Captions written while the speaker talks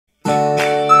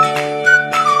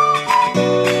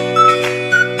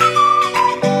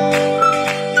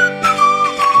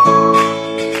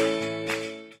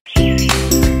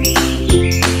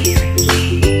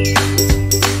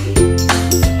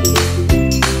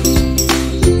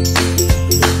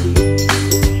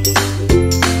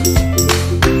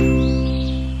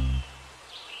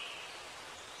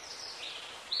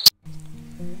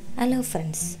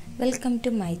Welcome to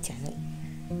my channel.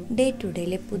 Day to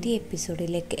ഡേയിലെ പുതിയ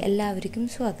എപ്പിസോഡിലേക്ക് എല്ലാവർക്കും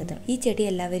സ്വാഗതം. ഈ ചെടി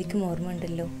എല്ലാവർക്കും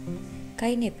ഓർമ്മയുണ്ടല്ലോ.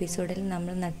 കഴിഞ്ഞ എപ്പിസോഡിൽ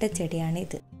നമ്മൾ നട്ട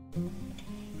ചെടിയാണിത്.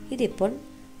 ഇതിപ്പോൾ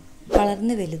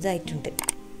വളർന്ന് വലുതായിട്ടുണ്ട്.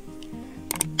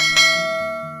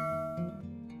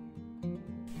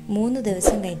 3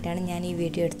 ദിവസം കഴിഞ്ഞിട്ടാണ് ഞാൻ ഈ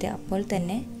വീഡിയോ എടുത്തത്. അപ്പോൾ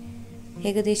തന്നെ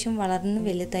ഏകദേശം വളർന്ന്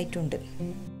വലുതായിട്ടുണ്ട്.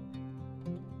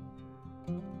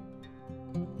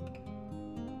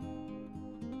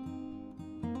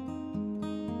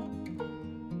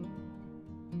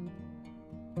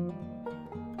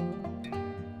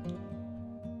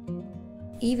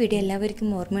 ഈ വീഡിയോ എല്ലാവർക്കും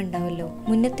ഓർമ്മ ഉണ്ടാവുമല്ലോ.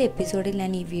 മുന്നത്തെ എപ്പിസോഡിൽ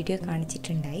ഞാൻ ഈ വീഡിയോ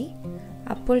കാണിച്ചിട്ടുണ്ടായി.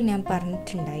 അപ്പോൾ ഞാൻ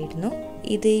പറഞ്ഞിട്ടുണ്ടായിരുന്നു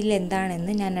ഇതിൽ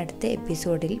എന്താണെന്ന് ഞാൻ അടുത്ത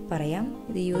എപ്പിസോഡിൽ പറയാം.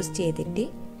 ഇത് യൂസ് ചെയ്തിട്ട്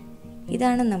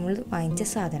ഇതാണ് നമ്മൾ വാങ്ങിച്ച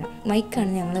സാധനം.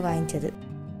 മൈക്കാണ് ഞങ്ങൾ വാങ്ങിച്ചത്.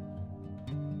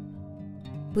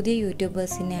 പുതിയ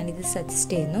യൂട്യൂബേഴ്സിന് ഞാനിത്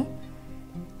സജസ്റ്റ് ചെയ്യുന്നു.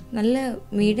 നല്ല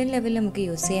മീഡിയം ലെവലിൽ നമുക്ക്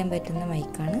യൂസ് ചെയ്യാൻ പറ്റുന്ന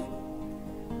മൈക്കാണ്.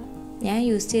 ഞാൻ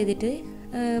യൂസ് ചെയ്തിട്ട്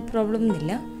പ്രോബ്ലം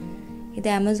ഒന്നുമില്ല. ഇത്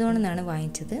ആമസോണിൽ നിന്നാണ്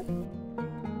വാങ്ങിച്ചത്.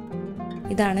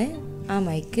 ഇതാണ് ആ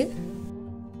മൈക്ക്.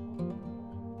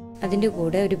 അതിൻ്റെ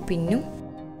കൂടെ ഒരു പിന്നും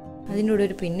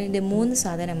ഇത് 3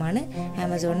 സാധനമാണ്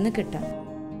ആമസോണിൽ നിന്ന് കിട്ടുക.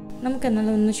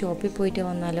 നമുക്കെന്നാലും ഒന്ന് ഷോപ്പിൽ പോയിട്ട്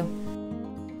വന്നാലോ.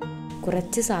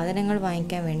 കുറച്ച് സാധനങ്ങൾ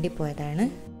വാങ്ങിക്കാൻ വേണ്ടി പോയതാണ്.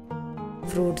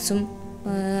 ഫ്രൂട്ട്സും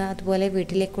അതുപോലെ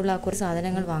വീട്ടിലേക്കുള്ള കുറച്ച്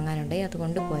സാധനങ്ങൾ വാങ്ങാനുണ്ടായി,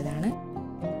 അതുകൊണ്ട് പോയതാണ്.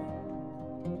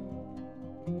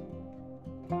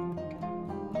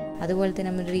 അതുപോലെ തന്നെ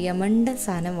നമ്മളൊരു യമണ്ടൻ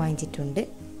സാധനം വാങ്ങിച്ചിട്ടുണ്ട്.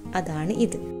 അതാണ്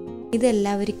ഇത്.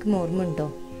 ഇതെല്ലാവർക്കും ഓർമ്മയുണ്ടോ?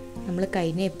 നമ്മൾ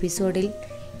കഴിഞ്ഞ എപ്പിസോഡിൽ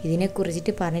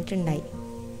ഇതിനെക്കുറിച്ചിട്ട് പറഞ്ഞിട്ടുണ്ടായി.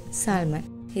 സാൽമൺ,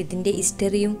 ഇതിൻ്റെ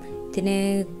ഹിസ്റ്ററിയും ഇതിനെ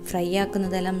ഫ്രൈ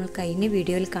ആക്കുന്നതെല്ലാം നമ്മൾ കഴിഞ്ഞ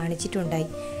വീഡിയോയിൽ കാണിച്ചിട്ടുണ്ടായി.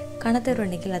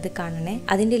 കാണാത്തവരുണ്ടെങ്കിൽ അത് കാണണേ.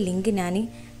 അതിൻ്റെ ലിങ്ക് ഞാൻ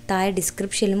താഴെ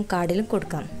ഡിസ്ക്രിപ്ഷനിലും കാർഡിലും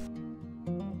കൊടുക്കാം.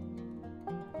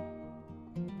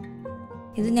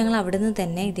 ഇത് ഞങ്ങൾ അവിടെ നിന്ന്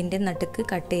തന്നെ ഇതിൻ്റെ നടുക്ക്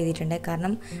കട്ട് ചെയ്തിട്ടുണ്ടായി.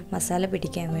 കാരണം മസാല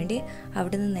പിടിക്കാൻ വേണ്ടി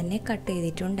അവിടെ നിന്ന് തന്നെ കട്ട്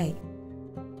ചെയ്തിട്ടുണ്ടായി.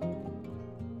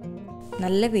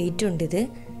 നല്ല വെയിറ്റ് ഉണ്ട്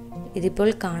ഇതിപ്പോൾ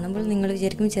കാണുമ്പോൾ നിങ്ങൾ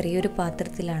വിചാരിക്കും ചെറിയൊരു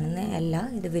പാത്രത്തിലാണെന്ന്. അല്ല,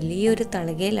 ഇത് വലിയൊരു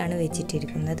തളകയിലാണ്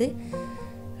വെച്ചിട്ടിരിക്കുന്നത്.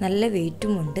 നല്ല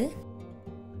വെയിറ്റുമുണ്ട്.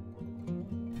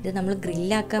 ഇത് നമ്മൾ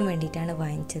ഗ്രില്ലാക്കാൻ വേണ്ടിയിട്ടാണ്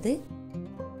വാങ്ങിച്ചത്.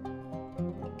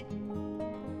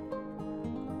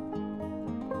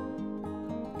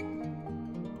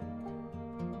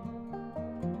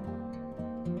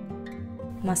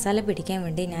 മസാല പിടിക്കാൻ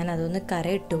വേണ്ടി ഞാൻ അതൊന്ന് കര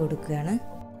ഇട്ട് കൊടുക്കുകയാണ്.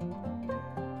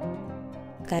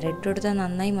 കരട്ട് കൊടുത്താൽ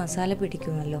നന്നായി മസാല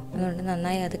പിടിക്കുമല്ലോ, അതുകൊണ്ട്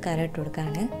നന്നായി അത് കരട്ട്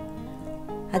കൊടുക്കാണ്.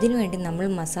 അതിനുവേണ്ടി നമ്മൾ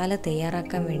മസാല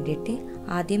തയ്യാറാക്കാൻ വേണ്ടിയിട്ട്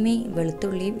ആദ്യമേ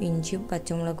വെളുത്തുള്ളിയും ഇഞ്ചിയും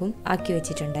പച്ചമുളകും ആക്കി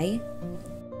വെച്ചിട്ടുണ്ടായി.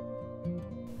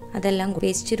 അതെല്ലാം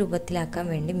പേസ്റ്റ് രൂപത്തിലാക്കാൻ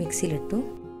വേണ്ടി മിക്സിയിലിട്ടു.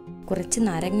 കുറച്ച്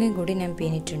നാരങ്ങയും കൂടി ഞാൻ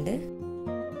പിഴിഞ്ഞിട്ടുണ്ട്.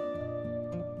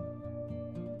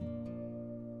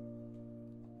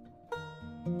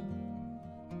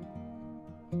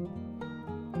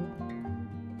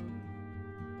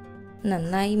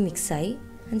 നന്നായി മിക്സായി.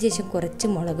 അതിനുശേഷം കുറച്ച്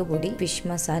മുളക് പൊടി, ഫിഷ്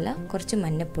മസാല, കുറച്ച്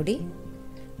മഞ്ഞൾപ്പൊടി,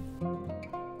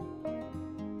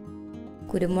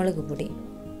 കുരുമുളക് പൊടി.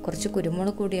 കുറച്ച്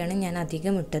കുരുമുളക് പൊടിയാണ് ഞാൻ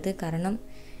അധികം ഇട്ടത്. കാരണം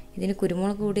ഇതിന്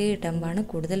കുരുമുളക് പൊടി ഇടുമ്പോഴാണ്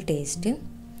കൂടുതൽ ടേസ്റ്റ്.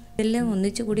 ഇതെല്ലാം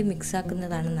ഒന്നിച്ചു കൂടി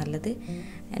മിക്സാക്കുന്നതാണ് നല്ലത്.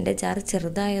 എൻ്റെ ജാർ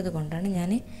ചെറുതായത് കൊണ്ടാണ്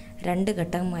ഞാൻ 2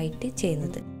 ഘട്ടമായിട്ട്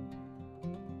ചെയ്യുന്നത്.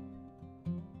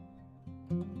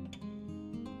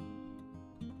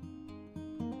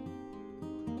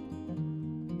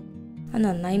 അത്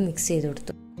നന്നായി മിക്സ് ചെയ്ത്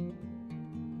കൊടുത്തു.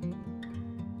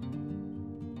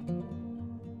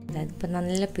 അതിപ്പോൾ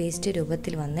നല്ല പേസ്റ്റ്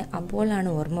രൂപത്തിൽ വന്ന് അപ്പോഴാണ്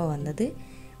ഓർമ്മ വന്നത്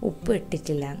ഉപ്പ്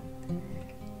ഇട്ടിട്ടില്ല.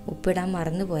 ഉപ്പിടാൻ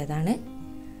മറന്നു പോയതാണ്.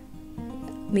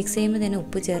 മിക്സ് ചെയ്യുമ്പോൾ തന്നെ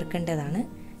ഉപ്പ് ചേർക്കേണ്ടതാണ്.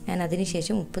 ഞാൻ അതിന്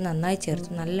ശേഷം ഉപ്പ് നന്നായി ചേർത്തു.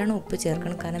 നല്ലോണം ഉപ്പ്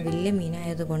ചേർക്കണം, കാരണം വലിയ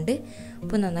മീനായതുകൊണ്ട്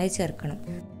ഉപ്പ് നന്നായി ചേർക്കണം.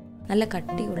 നല്ല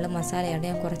കട്ടിയുള്ള മസാലയാണ്.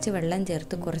 ഞാൻ കുറച്ച് വെള്ളം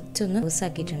ചേർത്ത് കുറച്ചൊന്ന്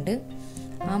ലൂസാക്കിയിട്ടുണ്ട്.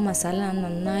 ആ മസാല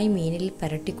നന്നായി മീനിൽ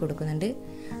പുരട്ടി കൊടുക്കുന്നുണ്ട്.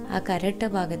 ആ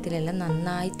കരട്ട ഭാഗത്തിലെല്ലാം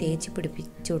നന്നായി തേച്ച്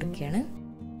പിടിപ്പിച്ച് കൊടുക്കുകയാണ്.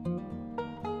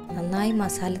 നന്നായി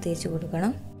മസാല തേച്ച്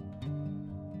കൊടുക്കണം.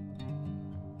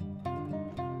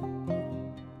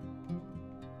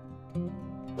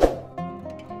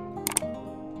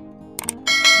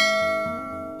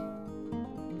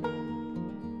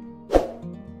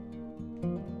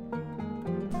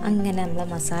 അങ്ങനെ നമ്മൾ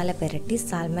മസാല പുരട്ടി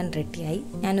സാൽമൺ റെഡിയായി.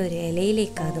 ഞാനൊരു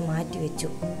ഇലയിലേക്ക് അത് മാറ്റി വെച്ചു.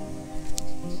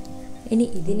 ഇനി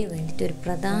ഇതിന് വേണ്ടിയിട്ട് ഒരു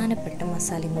പ്രധാനപ്പെട്ട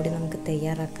മസാലയും കൂടി നമുക്ക്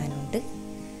തയ്യാറാക്കാനുണ്ട്.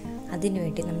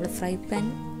 അതിനുവേണ്ടി നമ്മൾ ഫ്രൈ പാൻ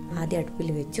ആദ്യം അടുപ്പിൽ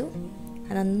വെച്ചു.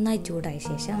 അത് നന്നായി ചൂടായ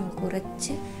ശേഷം നമ്മൾ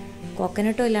കുറച്ച്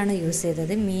കോക്കനട്ട് ഓയിലാണ് യൂസ്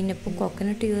ചെയ്തത്. മീനിപ്പം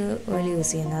കോക്കനട്ട് ഓയിൽ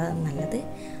യൂസ് ചെയ്യുന്നതാണ് നല്ലത്.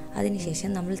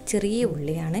 അതിനുശേഷം നമ്മൾ ചെറിയ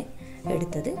ഉള്ളിയാണ്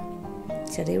എടുത്തത്.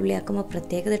 ചെറിയ ഉള്ളി ആക്കുമ്പോൾ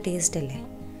പ്രത്യേകത ടേസ്റ്റ് അല്ലേ.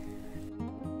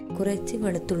 കുറച്ച്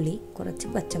വെളുത്തുള്ളി, കുറച്ച്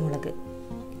പച്ചമുളക്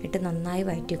ഇട്ട് നന്നായി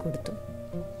വഴറ്റി കൊടുത്തു.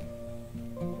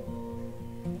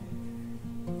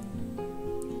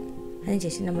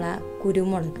 അതിനുശേഷം നമ്മൾ ആ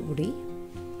കുരുമുളക്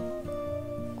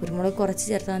കുറച്ച്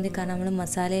ചേർത്താൽ മതി, കാരണം നമ്മൾ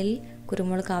മസാലയിൽ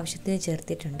കുരുമുളക് ആവശ്യത്തിന്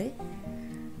ചേർത്തിട്ടുണ്ട്.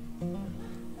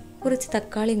 കുറച്ച്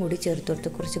തക്കാളിയും കൂടി ചേർത്ത്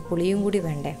കൊടുത്തു, കുറച്ച് പുളിയും കൂടി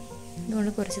വേണ്ടേ,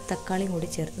 അതുകൊണ്ട് കുറച്ച് തക്കാളിയും കൂടി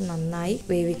ചേർത്ത് നന്നായി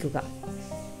വേവിക്കുക.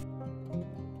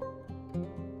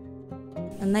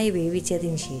 നന്നായി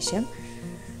വേവിച്ചതിന് ശേഷം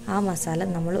ആ മസാല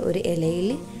നമ്മൾ ഒരു ഇലയിൽ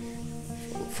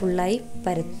ഫുള്ളായി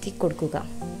പരത്തി കൊടുക്കുക.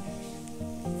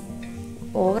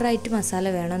 ഓവറായിട്ട് മസാല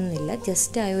വേണമെന്നില്ല,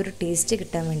 ജസ്റ്റ് ആ ഒരു ടേസ്റ്റ്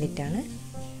കിട്ടാൻ വേണ്ടിയിട്ടാണ്.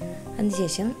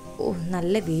 അതിനുശേഷം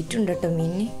നല്ല വെയിറ്റ് ഉണ്ട് കേട്ടോ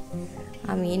മീനിന്.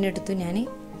 ആ മീനെടുത്തു ഞാൻ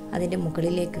അതിൻ്റെ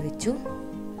മുകളിലേക്ക് വെച്ചു.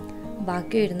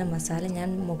 ബാക്കി വരുന്ന മസാല ഞാൻ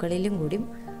മുകളിലും കൂടി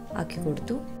ആക്കി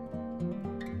കൊടുത്തു.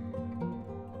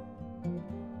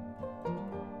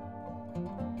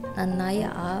 നന്നായി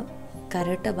ആ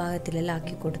കരട്ട ഭാഗത്തിലെല്ലാം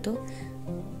ആക്കി കൊടുത്തു.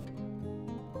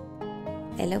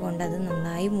 ഇല കൊണ്ട് അത്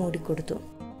നന്നായി മൂടിക്കൊടുത്തു.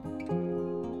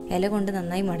 ഇല കൊണ്ട്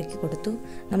നന്നായി മടക്കി കൊടുത്തു.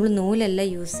 നമ്മൾ നൂലല്ല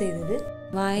യൂസ് ചെയ്തത്,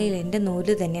 വാഴയിലേൻ്റെ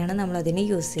നൂല് തന്നെയാണ് നമ്മൾ അതിന്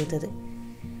യൂസ് ചെയ്തത്.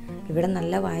 ഇവിടെ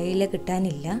നല്ല വാഴയില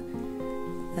കിട്ടാനില്ല,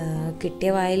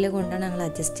 കിട്ടിയ വാഴയില കൊണ്ടാണ് ഞങ്ങൾ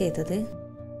അഡ്ജസ്റ്റ് ചെയ്തത്.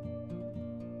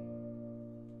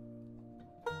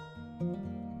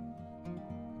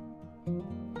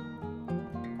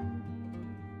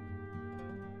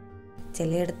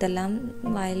 ചിലയിടത്തെല്ലാം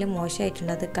വാഴയില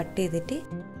മോശമായിട്ടുണ്ട്, അത് കട്ട് ചെയ്തിട്ട്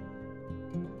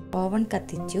ഓവൻ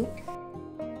കത്തിച്ചു.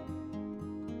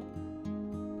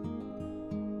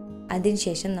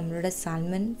 അതിനുശേഷം നമ്മളുടെ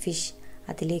സാൽമൺ ഫിഷ്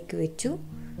അതിലേക്ക് വെച്ചു.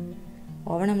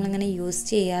 ഓവൻ നമ്മളങ്ങനെ യൂസ്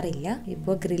ചെയ്യാറില്ല,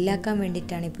 ഇപ്പോൾ ഗ്രില്ലാക്കാൻ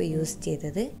വേണ്ടിയിട്ടാണ് ഇപ്പോൾ യൂസ്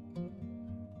ചെയ്തത്.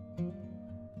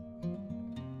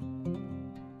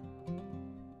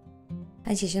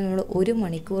 അതിനുശേഷം നമ്മൾ 1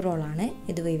 മണിക്കൂറോളാണ്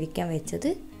ഇത് വേവിക്കാൻ വെച്ചത്.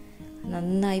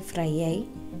 നന്നായി ഫ്രൈ ആയി.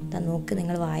 നോക്ക്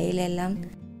നിങ്ങൾ വാഴയിലെല്ലാം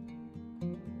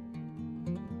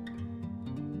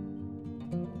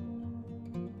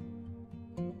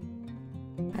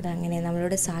അതങ്ങനെ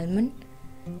നമ്മളുടെ സാൽമൺ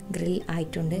ഗ്രിൽ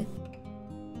ആയിട്ടുണ്ട്.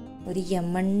 ഒരു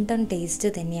യമണ്ടൻ ടേസ്റ്റ്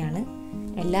തന്നെയാണ്.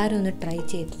 എല്ലാവരും ഒന്ന് ട്രൈ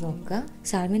ചെയ്ത് നോക്കുക.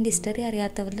 സാൽമൻ്റെ ഹിസ്റ്ററി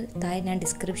അറിയാത്തവർ താഴെ ഞാൻ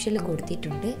ഡിസ്ക്രിപ്ഷനിൽ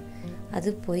കൊടുത്തിട്ടുണ്ട്, അത്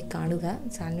പോയി കാണുക.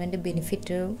 സാൽമൻ്റെ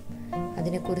ബെനിഫിറ്റും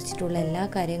അതിനെക്കുറിച്ചിട്ടുള്ള എല്ലാ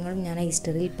കാര്യങ്ങളും ഞാൻ ആ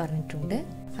ഹിസ്റ്ററിയിൽ പറഞ്ഞിട്ടുണ്ട്.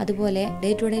 അതുപോലെ ഡേ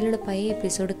ടു ഡേയിലുള്ള പഴയ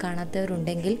എപ്പിസോഡ്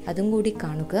കാണാത്തവരുണ്ടെങ്കിൽ അതും കൂടി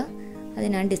കാണുക, അത്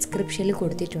ഞാൻ ഡിസ്ക്രിപ്ഷനിൽ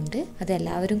കൊടുത്തിട്ടുണ്ട്,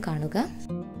 അതെല്ലാവരും കാണുക.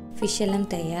 ഫിഷെല്ലാം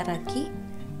തയ്യാറാക്കി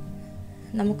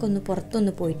നമുക്കൊന്ന്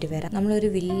പുറത്തൊന്ന് പോയിട്ട് വരാം. നമ്മളൊരു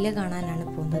വില്ല കാണാനാണ്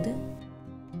പോകുന്നത്.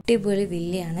 അടിപൊളി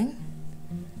വില്ലയാണ്,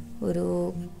 ഒരു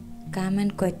കാം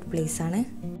ആൻഡ് ക്വയറ്റ് പ്ലേസ് ആണ്.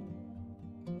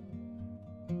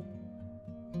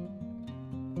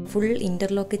 ഫുൾ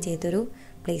ഇൻ്റർലോക്ക് ചെയ്തൊരു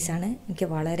പ്ലേസാണ്, എനിക്ക്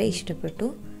വളരെ ഇഷ്ടപ്പെട്ടു.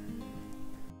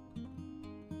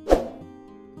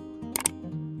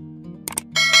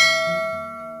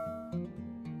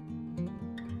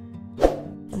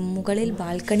 മുകളിൽ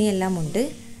ബാൽക്കണി എല്ലാം ഉണ്ട്.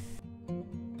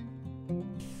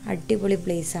 അടിപൊളി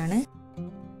പ്ലേസ് ആണ്.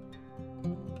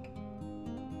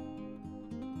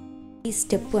 ഈ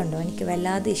സ്റ്റെപ്പ് കണ്ടോ, എനിക്ക്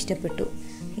വല്ലാതെ ഇഷ്ടപ്പെട്ടു.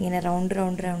 ഇങ്ങനെ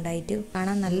റൗണ്ട് ആയിട്ട്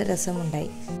കാണാൻ നല്ല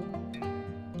രസമുണ്ടായി.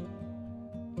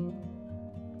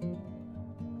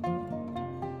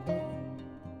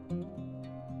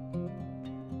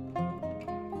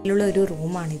 ഇതിലുള്ള ഒരു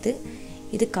റൂമാണിത്.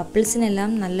 ഇത്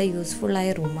കപ്പിൾസിനെല്ലാം നല്ല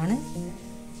യൂസ്ഫുള്ളായ റൂമാണ്.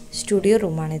 സ്റ്റുഡിയോ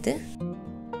റൂമാണിത്.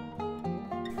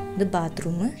 ഇത്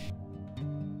ബാത്റൂം.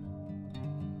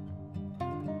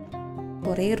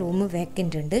 കുറേ റൂം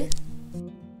വേക്കൻ്റ് ഉണ്ട്.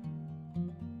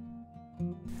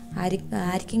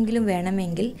 ആർക്കെങ്കിലും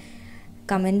വേണമെങ്കിൽ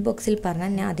കമൻറ്റ് ബോക്സിൽ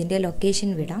പറഞ്ഞാൽ ഞാൻ അതിൻ്റെ ലൊക്കേഷൻ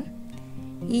വിടാം.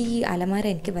 ഈ അലമാര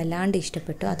എനിക്ക് വല്ലാണ്ട്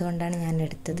ഇഷ്ടപ്പെട്ടു, അതുകൊണ്ടാണ് ഞാൻ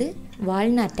എടുത്തത്.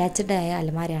 വാളിന് അറ്റാച്ച്ഡ് ആയ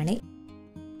അലമാരയാണ്.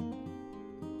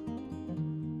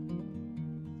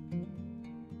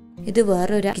 ഇത്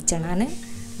വേറൊരു കിച്ചണാണ്,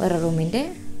 വേറെ റൂമിൻ്റെ.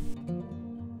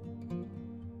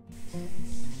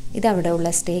 ഇതവിടെ ഉള്ള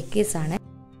സ്റ്റേക്കേഴ്സ് ആണ്.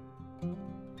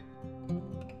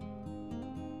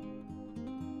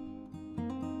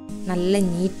 നല്ല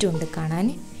നീറ്റുണ്ട് കാണാൻ.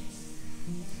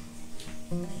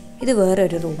 ഇത്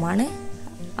വേറൊരു റൂമാണ്,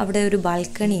 അവിടെ ഒരു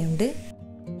ബാൽക്കണി ഉണ്ട്.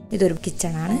 ഇതൊരു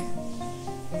കിച്ചണാണ്.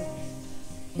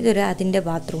 ഇതൊരു അതിൻ്റെ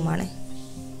ബാത്റൂമാണ്.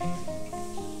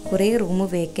 കുറേ റൂം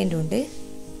വേക്കൻ്റ് ഉണ്ട്.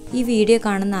 ഈ വീഡിയോ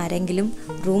കാണുന്ന ആരെങ്കിലും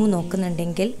റൂം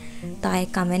നോക്കുന്നുണ്ടെങ്കിൽ താഴെ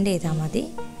കമൻറ്റ് ചെയ്താൽ മതി,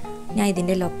 ഞാൻ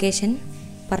ഇതിൻ്റെ ലൊക്കേഷൻ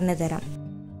പറഞ്ഞു തരാം.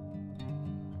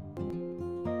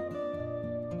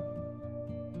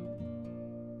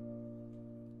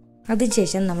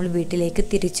 അതിനുശേഷം നമ്മൾ വീട്ടിലേക്ക്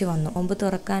തിരിച്ചു വന്നു. നോമ്പ്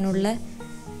തുറക്കാനുള്ള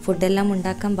ഫുഡെല്ലാം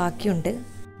ഉണ്ടാക്കാൻ ബാക്കിയുണ്ട്.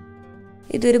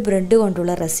 ഇതൊരു ബ്രെഡ്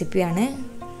കൊണ്ടുള്ള റെസിപ്പിയാണ്.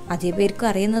 അധികം പേർക്കും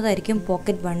അറിയുന്നതായിരിക്കും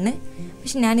പോക്കറ്റ് ബണ്ണ്,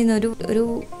 പക്ഷെ ഞാനിന്നൊരു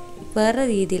വേറെ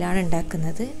രീതിയിലാണ്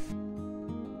ഉണ്ടാക്കുന്നത്.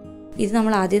 ഇത്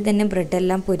നമ്മൾ ആദ്യം തന്നെ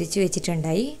ബ്രെഡെല്ലാം പൊരിച്ച്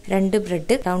വെച്ചിട്ടുണ്ടായി. 2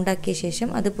 ബ്രെഡ് റൗണ്ടാക്കിയ ശേഷം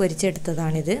അത്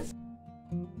പൊരിച്ചെടുത്തതാണിത്.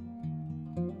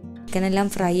 ചിക്കനെല്ലാം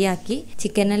ഫ്രൈ ആക്കി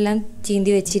ചിക്കനെല്ലാം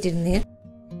ചീന്തി വെച്ചിട്ടുണ്ട്.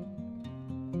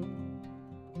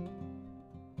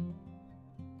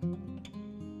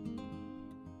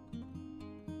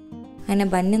 അങ്ങനെ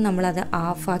ബന്ന് നമ്മളത്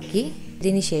ഓഫാക്കി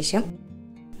ഇതിന് ശേഷം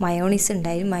മയോണീസ്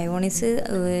ഉണ്ടായി. മയോണീസ്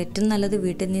ഏറ്റവും നല്ലത്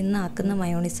വീട്ടിൽ നിന്ന് ആക്കുന്ന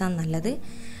മയോണീസാണ് നല്ലത്.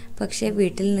 പക്ഷേ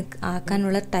വീട്ടിൽ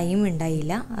ആക്കാനുള്ള ടൈം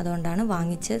ഉണ്ടായില്ല, അതുകൊണ്ടാണ്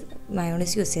വാങ്ങിച്ച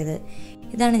മയോണീസ് യൂസ് ചെയ്തത്.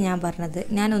 ഇതാണ് ഞാൻ പറഞ്ഞത്,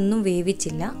 ഞാനൊന്നും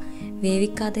വേവിച്ചില്ല,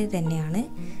 വേവിക്കാതെ തന്നെയാണ്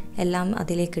എല്ലാം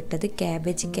അതിലേക്ക് ഇട്ടത്.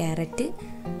 ക്യാബേജ്, ക്യാരറ്റ്,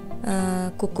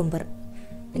 കുക്കുംബർ,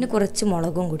 പിന്നെ കുറച്ച്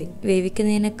മുളകും കൂടി.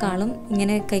 വേവിക്കുന്നതിനേക്കാളും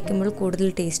ഇങ്ങനെ കഴിക്കുമ്പോൾ കൂടുതൽ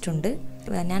ടേസ്റ്റ് ഉണ്ട്.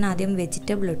 ഞാൻ ആദ്യം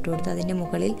വെജിറ്റബിൾ ഇട്ട് കൊടുത്തു, അതിൻ്റെ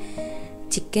മുകളിൽ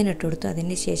ചിക്കൻ ഇട്ട് കൊടുത്തു.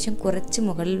 അതിന് ശേഷം കുറച്ച്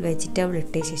മുകളിൽ വെജിറ്റബിൾ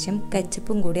ഇട്ട ശേഷം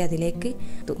കെച്ചപ്പും കൂടി അതിലേക്ക്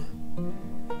ഇട്ടു.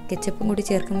 കെച്ചപ്പും കൂടി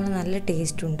ചേർക്കുമ്പോൾ നല്ല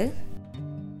ടേസ്റ്റ് ഉണ്ട്.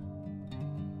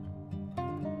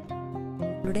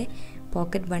 ഇവിടെ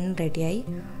പോക്കറ്റ് ബൺ റെഡിയായി.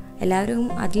 എല്ലാവരും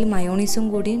അതിൽ മയോണീസും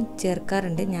കൂടി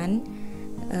ചേർക്കാറുണ്ട്. ഞാൻ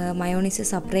മയോണീസ്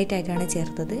സെപ്പറേറ്റ് ആയിട്ടാണ്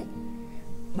ചേർത്തത്.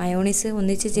 മയോണീസ്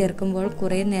ഒന്നിച്ച് ചേർക്കുമ്പോൾ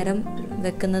കുറേ നേരം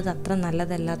വെക്കുന്നത് അത്ര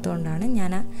നല്ലതല്ലാത്തതുകൊണ്ടാണ്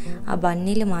ഞാൻ ആ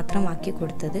ബണ്ണിൽ മാത്രം ആക്കി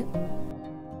കൊടുത്തത്.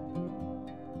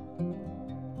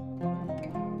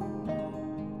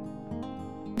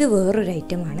 ഇത് വേറൊരു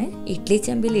ഐറ്റമാണ്. ഇഡ്ഡലി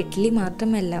ചെമ്പിൽ ഇഡ്ഡലി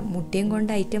മാത്രമല്ല, മുട്ടയും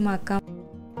കൊണ്ട് ഐറ്റം ആക്കാം.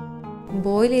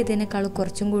 ബോയിൽ ചെയ്തതിനേക്കാളും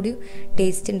കുറച്ചും കൂടി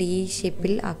ടേസ്റ്റ് ഉണ്ട് ഈ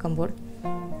ഷേപ്പിൽ ആക്കുമ്പോൾ.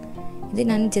 ഇത്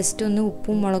ഞാൻ ജസ്റ്റ് ഒന്ന്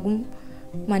ഉപ്പും മുളകും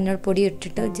മഞ്ഞൾപ്പൊടി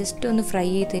ഇട്ടിട്ട് ജസ്റ്റ് ഒന്ന് ഫ്രൈ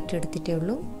ചെയ്തിട്ട് എടുത്തിട്ടേ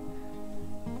ഉള്ളൂ.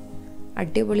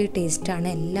 അടിപൊളി ടേസ്റ്റാണ്.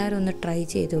 എല്ലാവരും ഒന്ന് ട്രൈ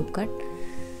ചെയ്ത് നോക്കുക.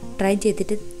 ട്രൈ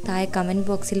ചെയ്തിട്ട് താഴെ കമൻറ്റ്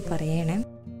ബോക്സിൽ പറയണേ.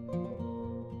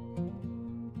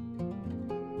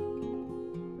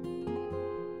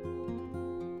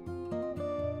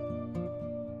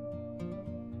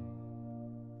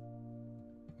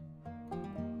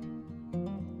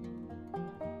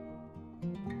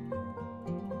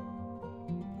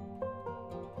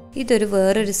 ഇതൊരു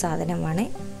വേറൊരു സാധനമാണ്.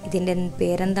 ഇതിൻ്റെ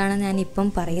പേരെന്താണെന്ന് ഞാൻ ഇപ്പം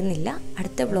പറയുന്നില്ല,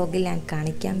 അടുത്ത വ്ളോഗിൽ ഞാൻ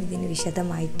കാണിക്കാം ഇതിന്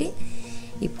വിശദമായിട്ട്.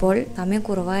 ഇപ്പോൾ സമയം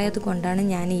കുറവായത് കൊണ്ടാണ്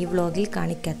ഞാൻ ഈ വ്ളോഗിൽ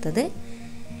കാണിക്കാത്തത്.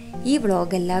 ഈ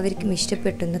വ്ളോഗ് എല്ലാവർക്കും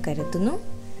ഇഷ്ടപ്പെട്ടെന്ന് കരുതുന്നു.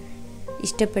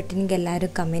 ഇഷ്ടപ്പെട്ടെങ്കിൽ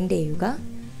എല്ലാവരും കമൻറ്റ് ചെയ്യുക.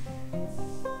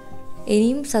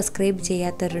 ഇനിയും സബ്സ്ക്രൈബ്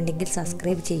ചെയ്യാത്തവരുണ്ടെങ്കിൽ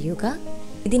സബ്സ്ക്രൈബ് ചെയ്യുക.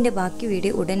 ഇതിൻ്റെ ബാക്കി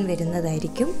വീഡിയോ ഉടൻ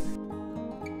വരുന്നതായിരിക്കും.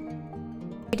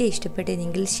 വീഡിയോ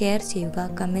ഇഷ്ടപ്പെട്ടെങ്കിൽ ഷെയർ ചെയ്യുക,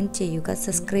 കമൻറ്റ് ചെയ്യുക,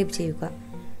 സബ്സ്ക്രൈബ് ചെയ്യുക.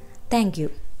 Thank you.